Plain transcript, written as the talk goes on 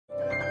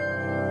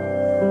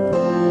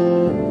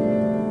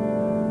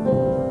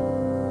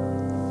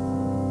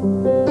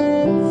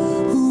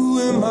Who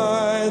am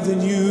I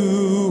that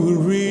you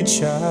would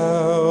reach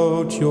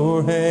out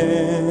your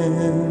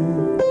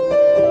hand?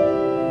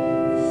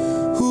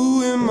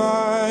 Who am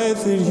I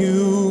that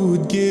you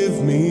would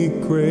give me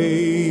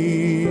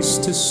grace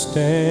to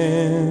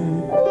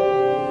stand?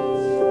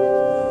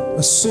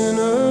 A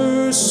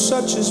sinner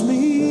such as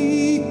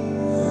me,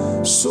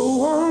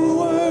 so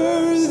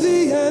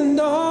unworthy and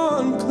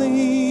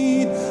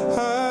unclean,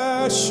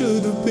 I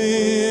should have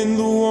been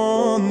the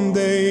one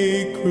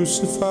they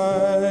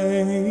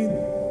crucified.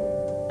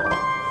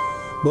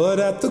 But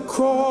at the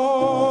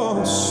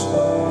cross,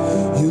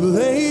 you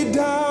laid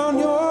down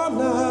your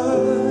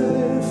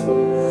life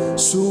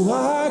so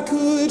I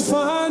could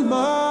find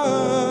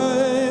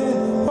mine.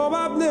 Oh,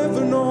 I've never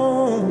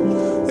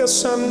known,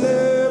 yes, I've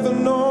never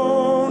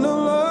known a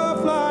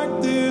love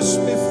like this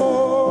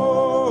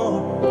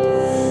before.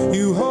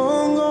 You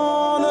hung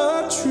on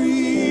a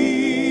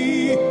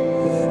tree,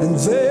 and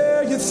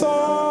there you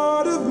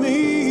thought of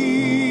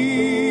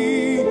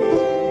me.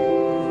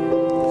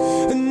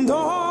 And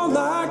all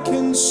I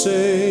can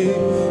say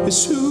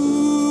is,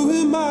 who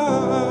am I?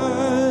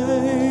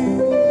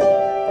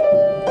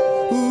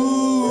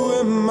 Who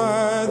am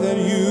I that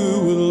you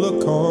would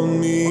look on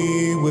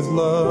me with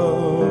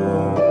love?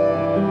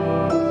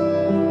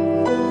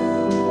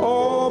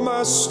 All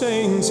my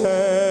stains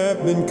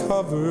have been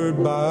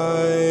covered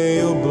by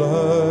your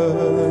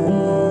blood.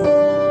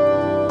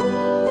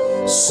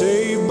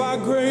 Saved by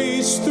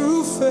grace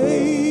through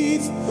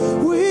faith,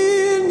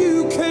 when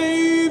you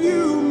came,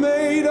 you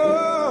made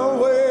a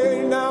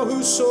way. Now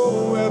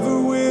whosoever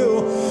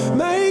will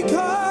may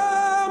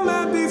come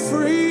and be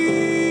free.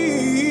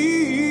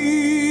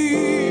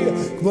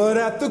 But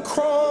at the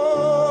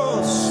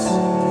cross,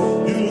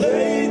 you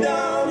laid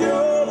down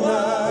your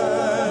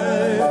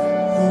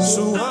life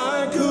so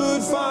I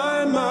could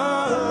find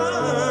mine.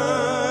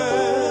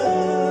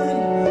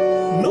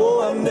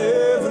 No, I've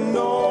never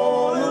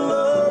known a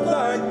love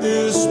like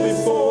this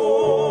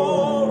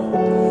before.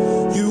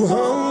 You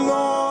hung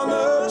on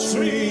a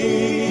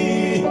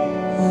tree,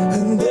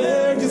 and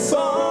there you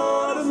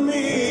thought of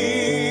me.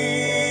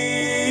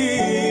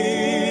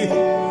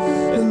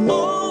 And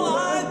all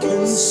I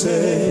can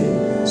say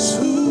is,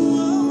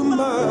 who am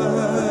I?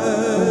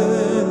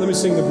 Let me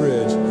sing the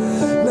bridge.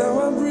 Now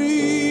I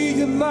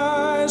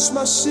realize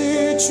my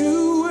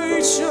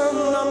situation,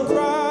 I'm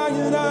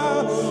crying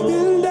out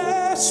in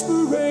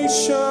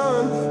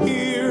desperation,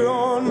 here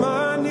on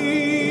my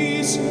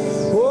knees.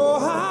 Oh,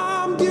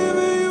 I'm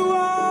giving you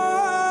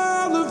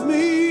all of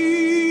me.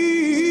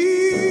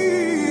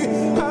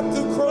 At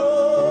the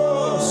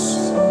cross,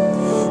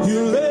 you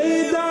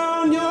laid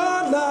down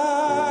your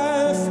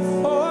life,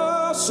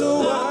 oh,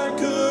 so I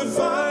could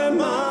find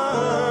mine.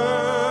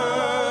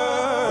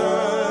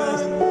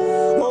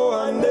 Oh,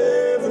 I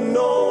never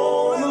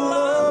known a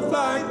love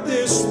like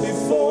this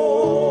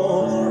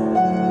before.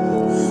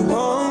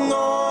 Hung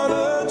on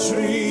a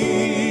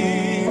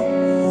tree,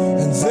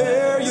 and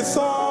there you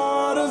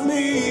thought of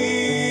me.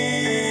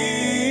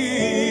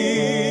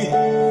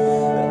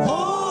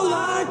 All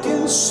I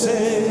can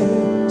say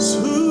is,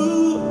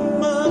 who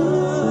am I?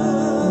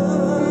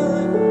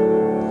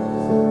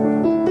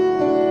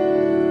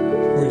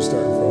 Where are you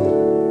starting from?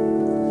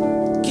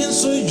 ¿Quién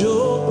soy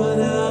yo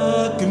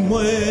para que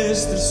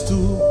muestres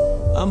tu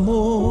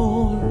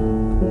amor?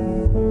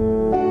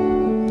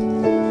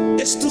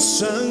 Es tu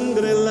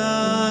sangre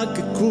la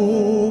que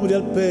cubre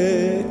al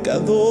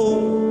pecador,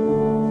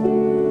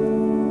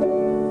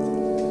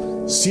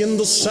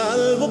 siendo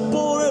salvo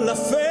por la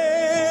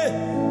fe.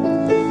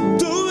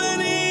 Tu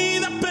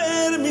venida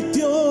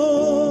permitió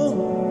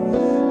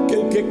que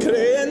el que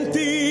cree en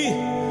ti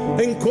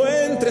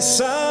encuentre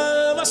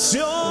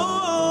salvación.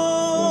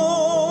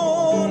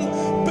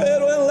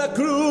 Pero en la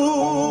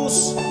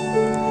cruz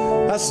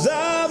has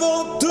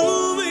dado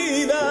tu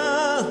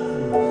vida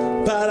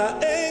para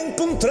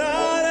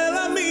encontrar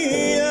la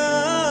mía.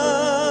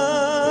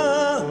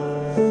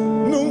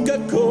 Nunca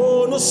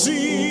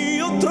conocí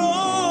otro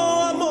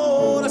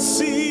amor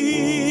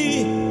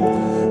así,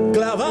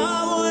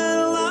 clavado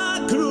en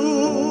la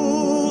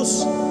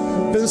cruz,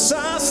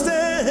 pensaste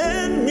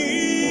en mí.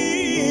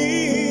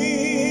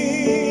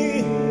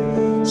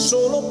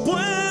 Solo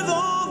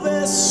puedo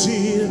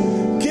decir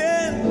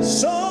quién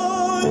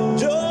soy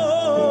yo.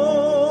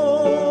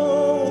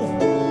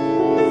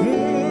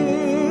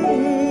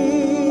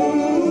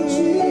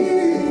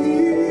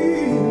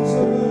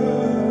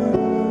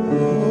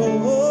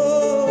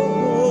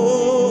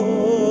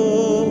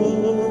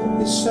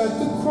 It's at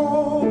the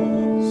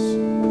cross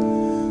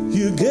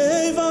You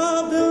gave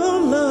up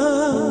your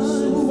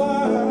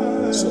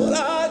life so that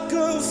I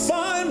could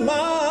find mine.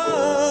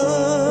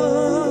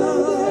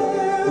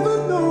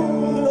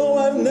 No,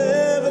 I've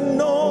never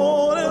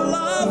known a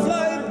love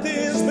like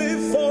this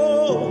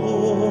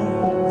before.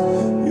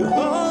 You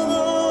hung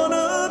on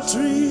a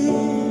tree,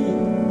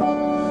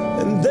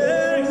 and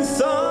there you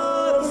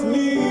thought of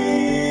me.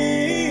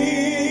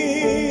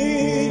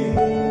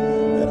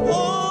 And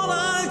all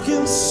I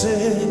can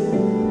say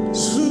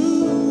is,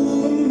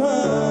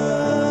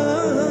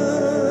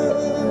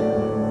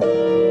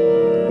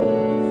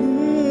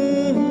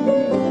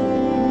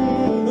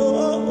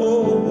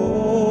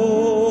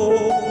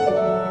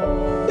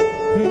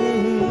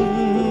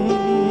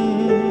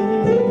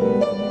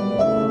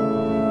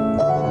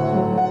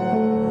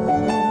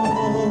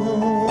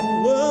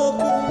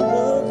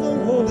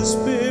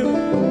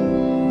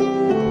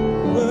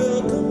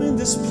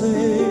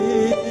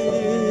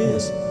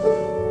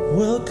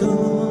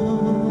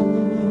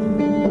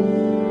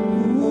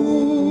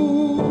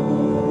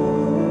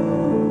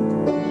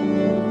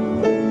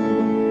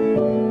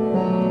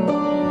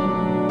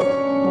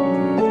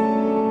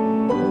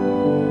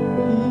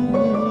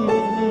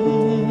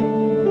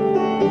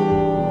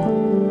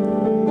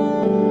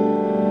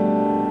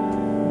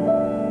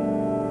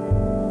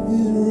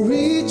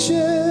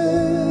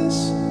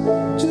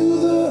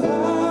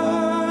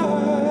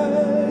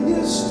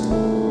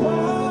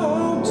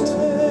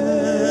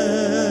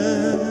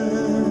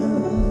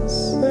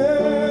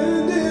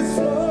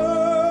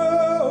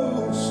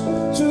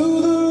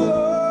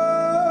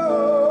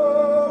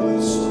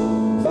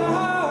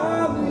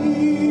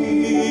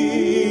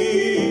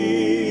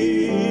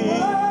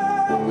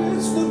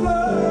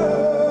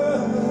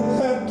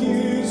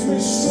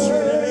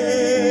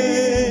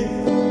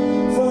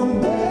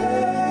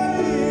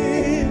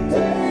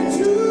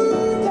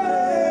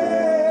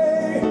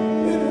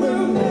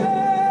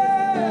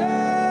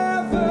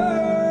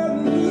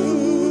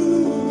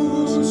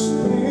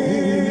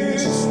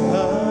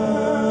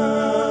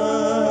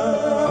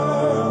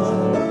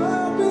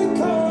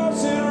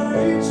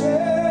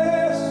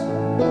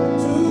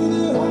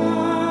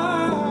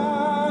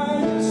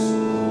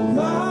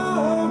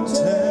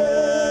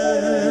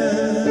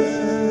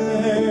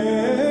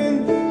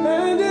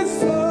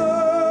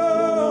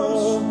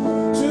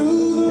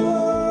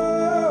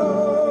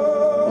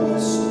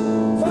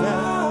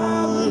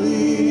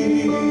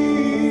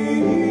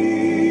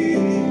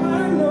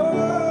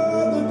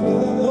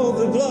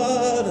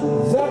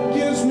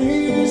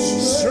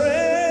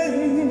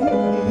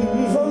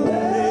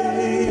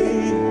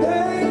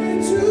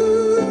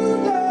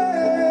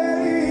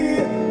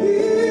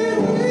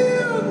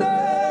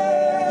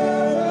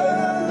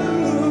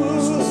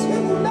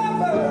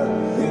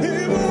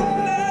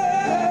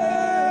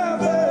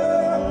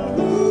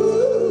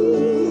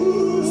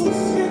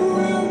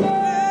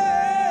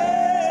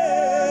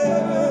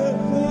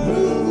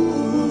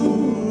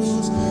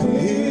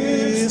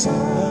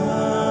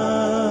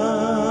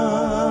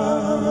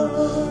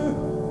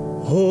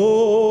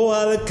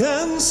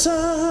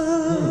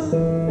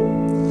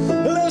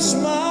 las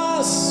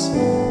más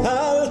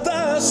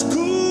altas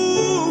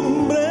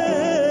cumbres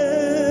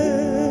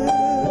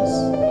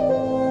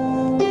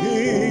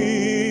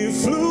y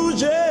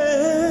fluye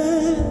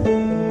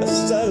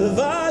hasta el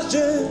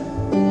valle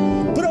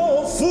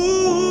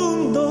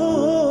profundo.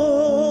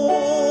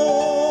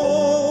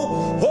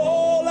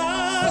 Oh,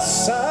 la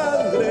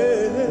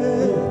sangre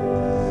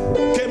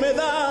que me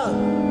da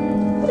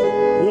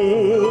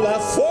la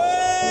fuerza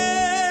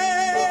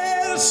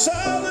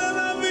de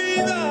la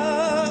vida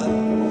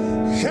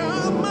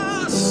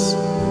jamás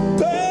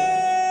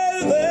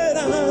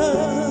perderá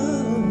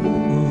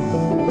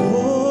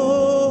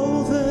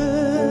poder.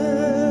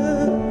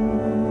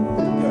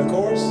 You got a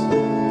chorus?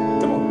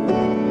 Come on.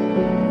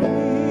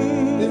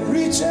 It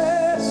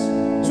reaches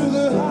to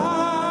the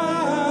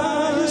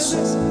highest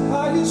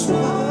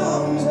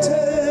mountain.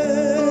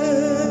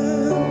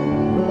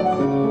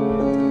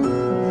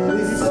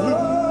 It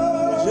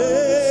flows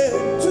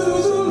to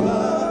the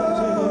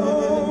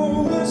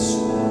lowest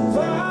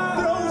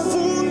valley.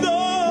 Profundo,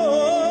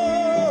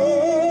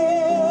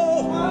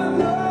 I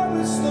know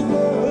it's the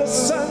blood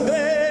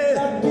sangre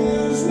that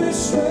gives me que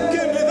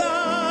strength. me da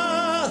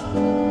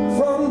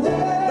From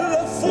there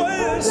la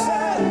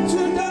fuerza